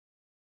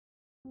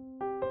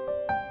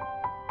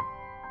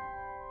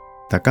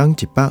逐天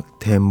一百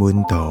天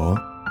文图，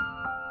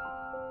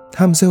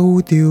探索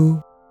宇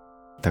宙。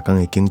逐天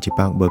会经一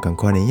百无同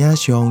款的影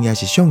像，也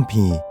是相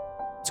片，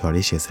带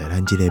你熟悉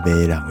咱这个迷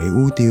人的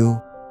宇宙。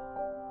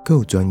更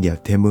有专业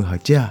天文学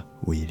者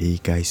为你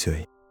解说。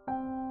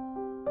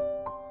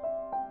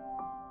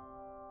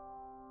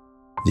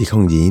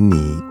2022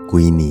年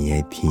规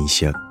年的天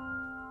色，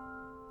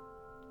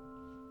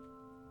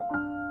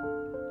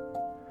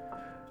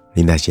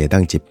你若是会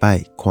当一摆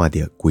看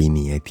到规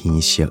年的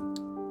天色，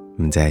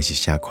毋知是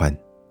啥款，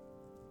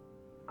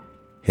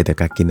迄著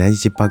甲今仔日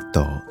这幅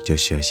图就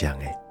相像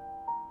的。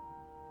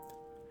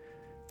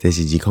这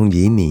是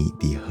2022年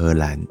伫荷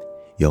兰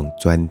用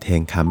全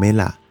天卡梅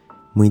拉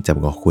每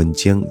15分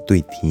钟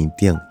对天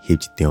顶翕一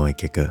张的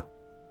结果。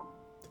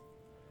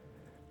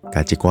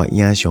甲这寡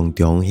影像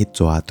中迄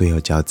撮对号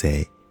交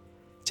织，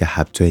才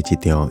合做一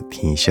张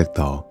天色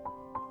图。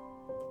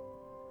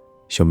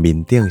上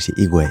面顶是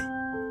1月，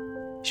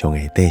上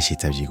下底是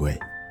12月。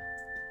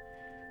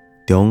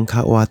中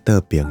较晏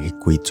倒边迄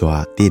规撮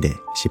直的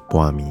是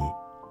半暝。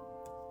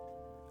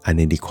安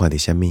尼你看到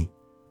啥物？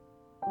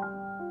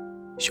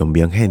上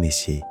明显的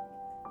是，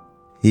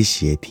日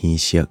时的天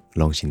色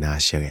拢是蓝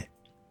色的，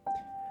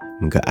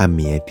毋过暗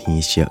暝的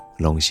天色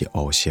拢是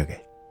乌色的。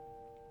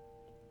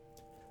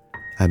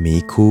暗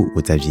暝区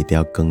有12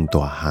条光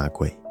大下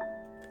过，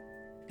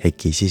迄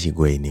其实是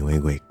月亮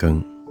的月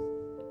光。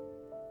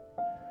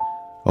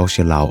乌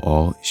色老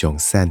乌上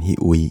瘦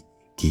迄位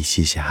其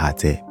实是夏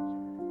节，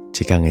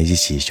即天的日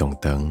时上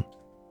长，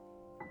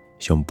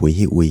上肥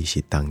迄位是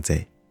冬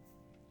节。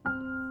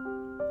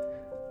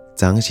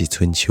昨是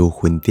春秋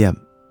分点，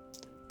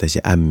就是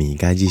暗暝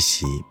甲日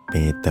时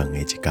平长的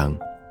一天。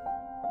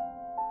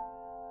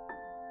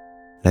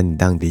咱会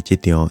当伫这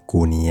张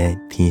旧年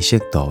的天色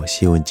图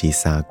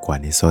3/4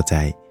悬的所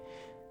在，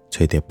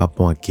找到北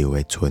半球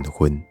的春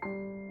分。